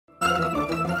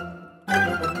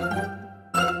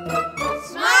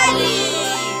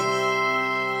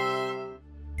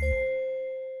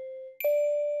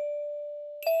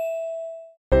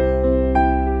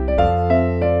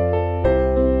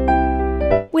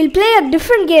we'll play a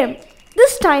different game.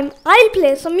 This time, I'll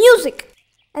play some music.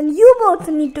 And you both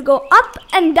need to go up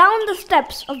and down the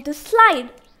steps of this slide.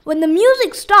 When the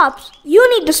music stops, you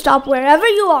need to stop wherever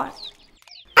you are.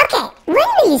 Okay, when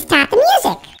will you start the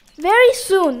music? Very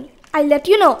soon, I'll let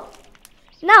you know.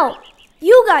 Now,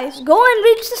 you guys go and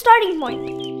reach the starting point.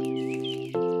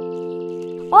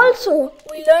 Also,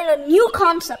 we learn a new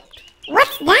concept.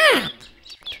 What's that?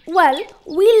 Well,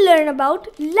 we'll learn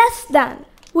about less than.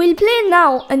 We'll play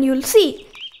now and you'll see.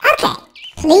 Okay,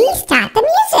 please start the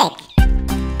music.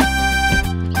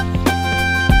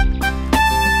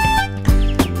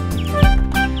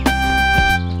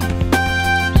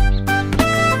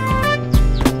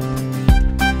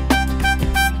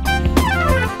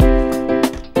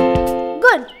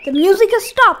 Good, the music has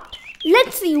stopped.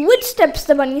 Let's see which steps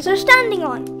the bunnies are standing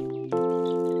on.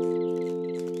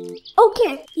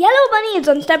 Okay, yellow bunny is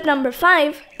on step number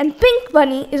 5 and pink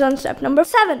bunny is on step number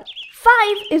 7.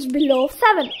 5 is below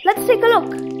 7. Let's take a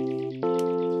look.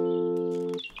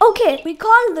 Okay, we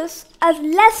call this as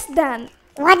less than.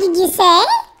 What did you say?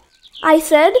 I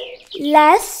said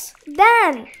less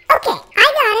than. Okay,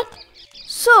 I got it.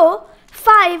 So,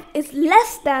 5 is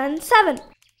less than 7.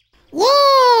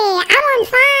 Yay! I'm on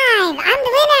 5. I'm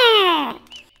the winner.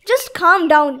 Just calm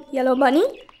down, yellow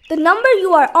bunny. The number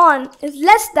you are on is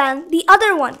less than the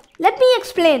other one. Let me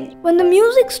explain. When the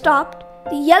music stopped,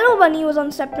 the yellow bunny was on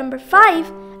step number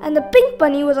 5 and the pink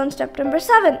bunny was on step number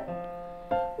 7.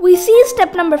 We see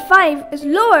step number 5 is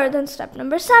lower than step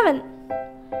number 7.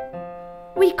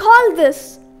 We call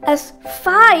this as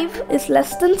 5 is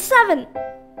less than 7.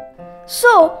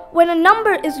 So, when a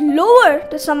number is lower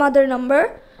to some other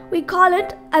number, we call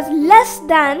it as less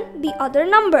than the other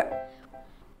number.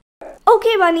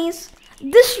 Okay, bunnies.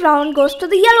 This round goes to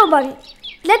the yellow bunny.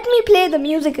 Let me play the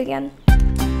music again.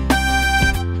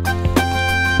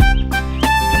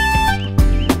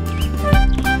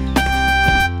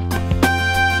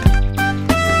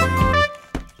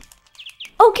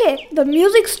 Okay, the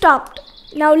music stopped.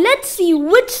 Now let's see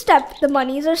which step the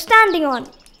bunnies are standing on.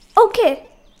 Okay,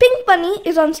 pink bunny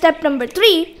is on step number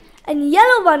 3 and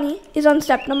yellow bunny is on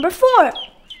step number 4.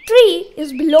 3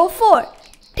 is below 4.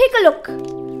 Take a look.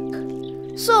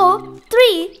 So,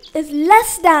 3 is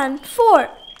less than 4. Hey,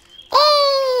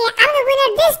 I'm the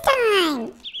winner this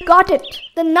time. Got it.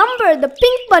 The number the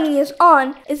pink bunny is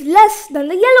on is less than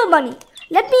the yellow bunny.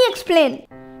 Let me explain.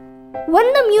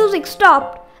 When the music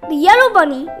stopped, the yellow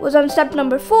bunny was on step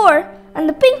number 4 and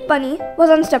the pink bunny was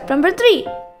on step number 3.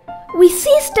 We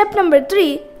see step number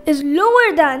 3 is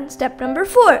lower than step number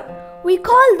 4. We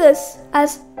call this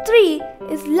as 3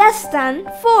 is less than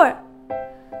 4.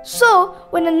 So,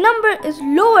 when a number is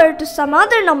lower to some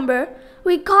other number,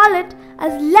 we call it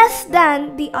as less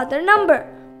than the other number.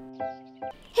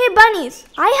 Hey bunnies,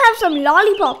 I have some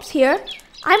lollipops here.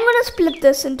 I'm gonna split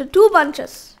this into 2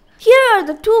 bunches. Here are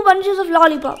the 2 bunches of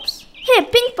lollipops. Hey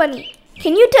pink bunny,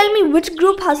 can you tell me which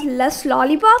group has less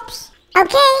lollipops?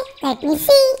 Okay, let me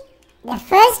see. The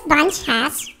first bunch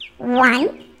has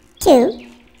 1, 2,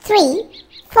 3,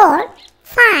 4,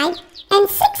 5, and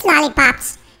 6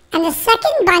 lollipops. And the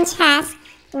second bunch has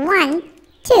 1,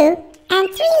 2, and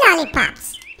 3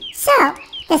 lollipops. So,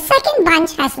 the second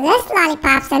bunch has less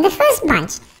lollipops than the first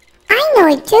bunch. I know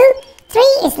it too. 3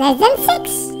 is less than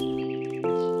 6.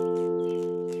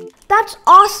 That's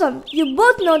awesome. You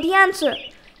both know the answer.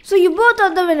 So you both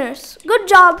are the winners. Good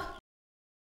job.